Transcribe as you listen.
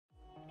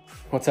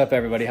What's up,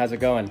 everybody? How's it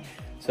going?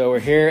 So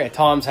we're here at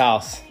Tom's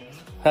house.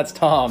 That's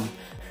Tom.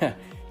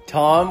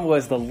 Tom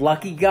was the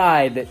lucky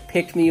guy that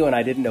picked me when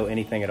I didn't know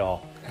anything at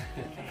all.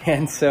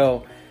 And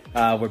so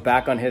we're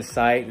back on his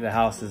site. The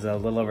house is a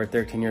little over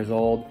 13 years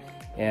old,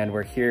 and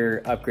we're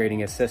here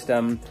upgrading his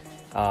system.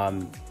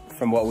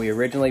 From what we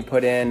originally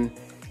put in,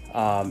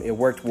 it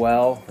worked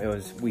well.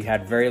 We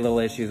had very little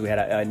issues. We had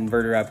an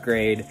inverter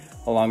upgrade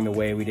along the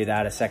way. We did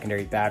add a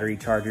secondary battery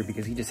charger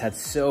because he just had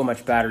so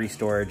much battery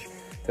storage.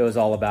 It was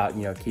all about,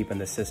 keeping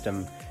the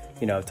system,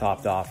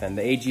 topped off. And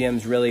the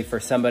AGM's really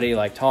for somebody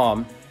like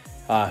Tom,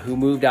 who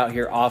moved out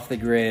here off the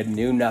grid,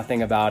 knew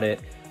nothing about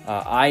it.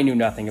 I knew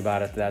nothing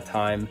about it at that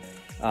time.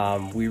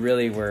 We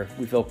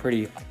feel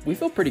pretty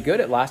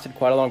good. It lasted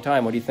quite a long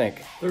time. What do you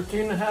think?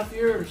 13 and a half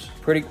years.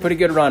 Pretty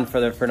good run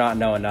for not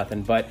knowing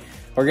nothing. But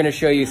we're gonna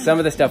show you some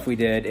of the stuff we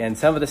did, and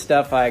some of the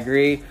stuff I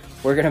agree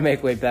we're gonna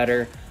make way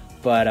better.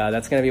 But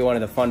that's gonna be one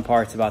of the fun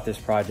parts about this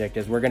project,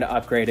 is we're gonna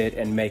upgrade it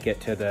and make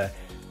it to the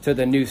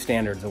new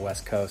standards of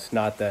West Coast,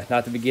 not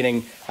the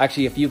beginning.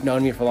 Actually, if you've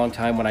known me for a long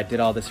time, when I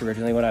did all this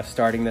originally, when I was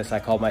starting this, I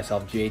called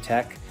myself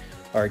J-Tech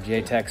or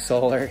J-Tech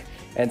Solar.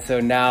 And so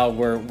now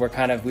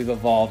we've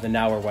evolved, and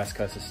now we're West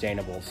Coast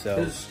sustainable.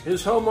 So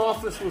his home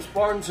office was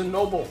Barnes &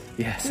 Noble.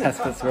 Yes,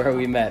 that's where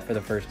we met for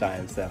the first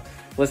time. So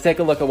let's take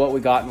a look at what we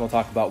got, and we'll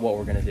talk about what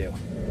we're gonna do.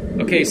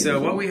 Okay, so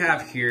what we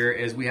have here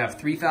is we have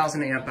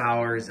 3,000 amp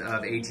hours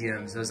of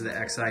AGMs. Those are the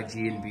XI,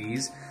 G, and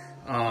Bs.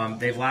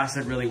 They've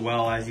lasted really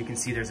well. As you can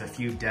see, there's a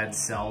few dead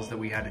cells that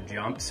we had to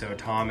jump. So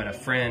Tom and a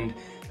friend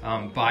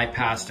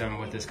bypassed them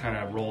with this kind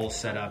of roll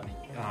setup.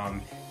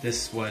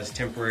 This was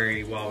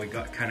temporary while we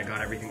got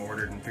everything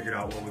ordered and figured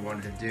out what we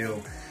wanted to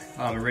do.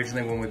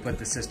 Originally, when we put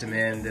the system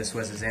in, this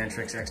was a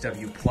xantrex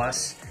XW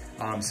Plus.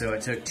 So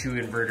it took 2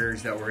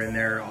 inverters that were in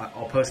there.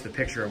 I'll post a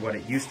picture of what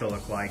it used to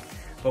look like.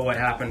 But what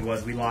happened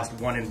was we lost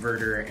 1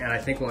 inverter, and I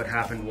think what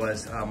happened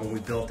was when we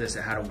built this,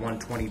 it had a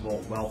 120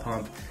 volt well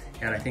pump,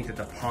 and I think that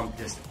the pump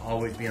just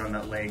always being on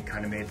that leg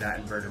kind of made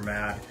that inverter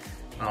mad.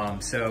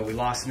 So we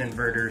lost an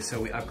inverter,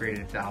 so we upgraded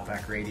it to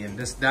Outback Radian.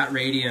 That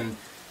Radian,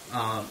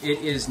 it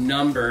is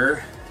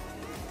number,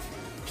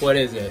 what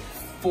is it?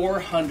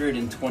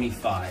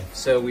 425.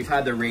 So we've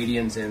had the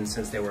Radians in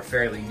since they were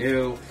fairly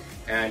new,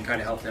 and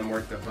kind of help them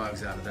work the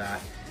bugs out of that.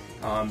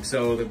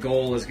 So the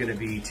goal is going to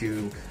be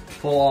to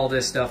pull all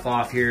this stuff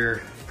off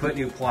here, put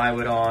new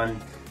plywood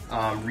on,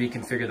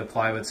 reconfigure the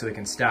plywood so we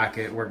can stack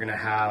it. We're going to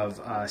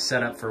have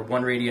set up for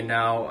 1 Radian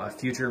now, a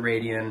future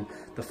Radian,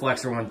 the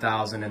Flexor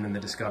 1000, and then the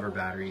Discover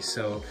batteries.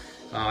 So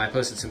I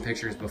posted some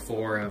pictures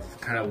before of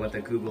kind of what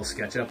the Google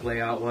SketchUp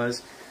layout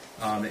was.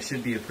 It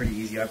should be a pretty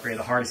easy upgrade.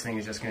 The hardest thing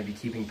is just going to be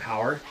keeping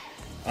power.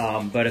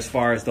 But as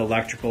far as the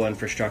electrical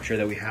infrastructure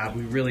that we have,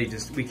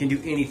 we can do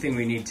anything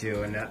we need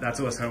to, and that's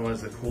what's one of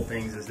the cool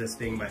things is this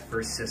being my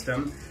first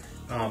system.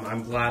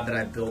 I'm glad that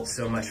I built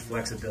so much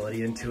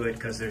flexibility into it,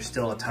 because there's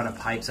still a ton of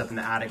pipes up in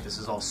the attic. This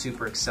is all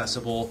super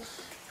accessible,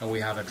 and we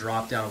have a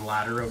drop-down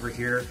ladder over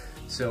here.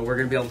 So we're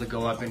gonna be able to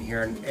go up in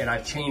here, and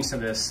I've changed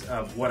some of this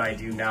of what I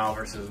do now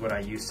versus what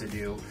I used to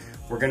do.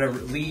 We're gonna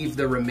leave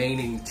the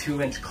remaining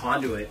 2-inch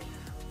conduit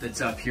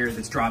that's up here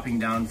that's dropping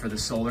down for the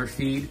solar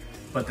feed,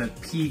 but the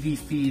PV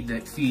feed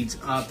that feeds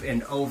up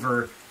and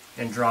over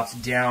and drops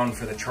down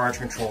for the charge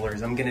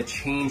controllers, I'm gonna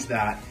change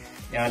that,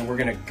 and we're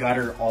gonna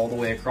gutter all the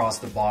way across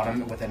the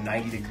bottom with a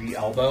 90-degree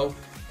elbow.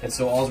 And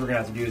so all we're gonna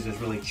have to do is just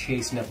really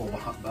chase nipple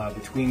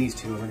between these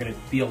two, and we're gonna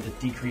be able to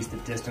decrease the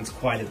distance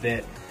quite a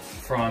bit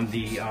from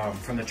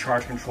the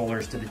charge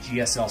controllers to the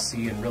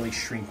GSLC, and really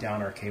shrink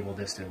down our cable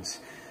distance,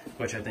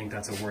 which I think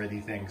that's a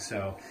worthy thing.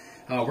 So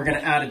we're gonna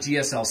add a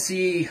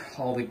GSLC,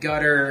 all the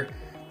gutter,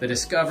 the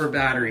Discover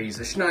batteries,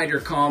 the Schneider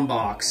comm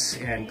box,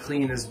 and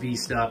clean this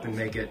beast up and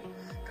make it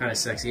kind of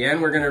sexy.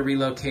 And we're gonna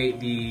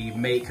relocate the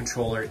mate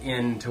controller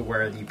into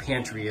where the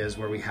pantry is,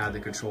 where we had the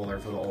controller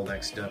for the old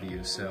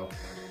XW. So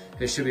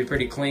this should be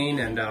pretty clean,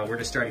 and we're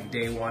just starting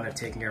day 1 of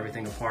taking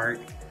everything apart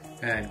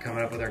and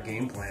coming up with our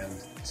game plan.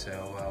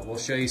 So we'll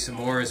show you some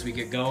more as we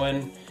get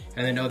going.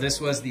 And then this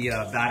was the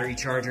battery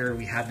charger.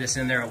 We had this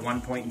in there at one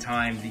point in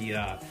time.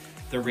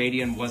 The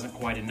Radian wasn't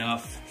quite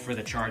enough for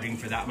the charging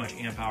for that much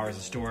amp hours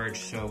of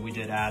storage, so we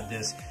did add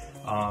this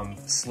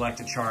select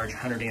to charge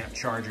 100 amp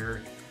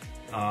charger.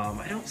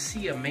 I don't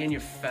see a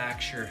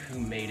manufacturer who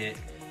made it.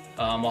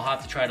 I'll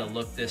have to try to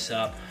look this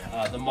up.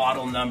 The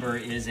model number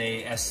is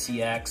a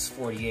SCX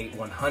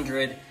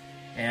 48100,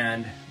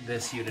 and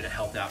this unit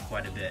helped out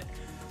quite a bit.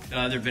 The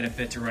other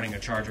benefit to running a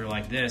charger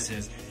like this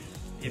is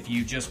if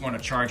you just want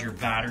to charge your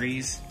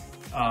batteries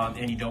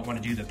and you don't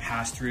want to do the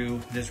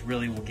pass-through, this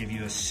really will give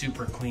you a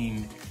super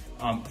clean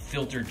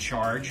filtered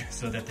charge,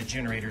 so that the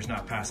generator's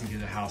not passing through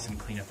the house and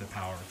clean up the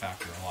power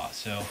factor a lot.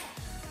 So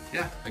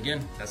yeah,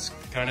 again, that's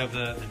kind of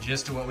the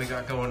gist of what we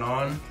got going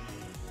on.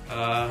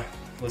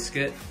 Let's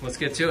get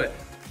to it.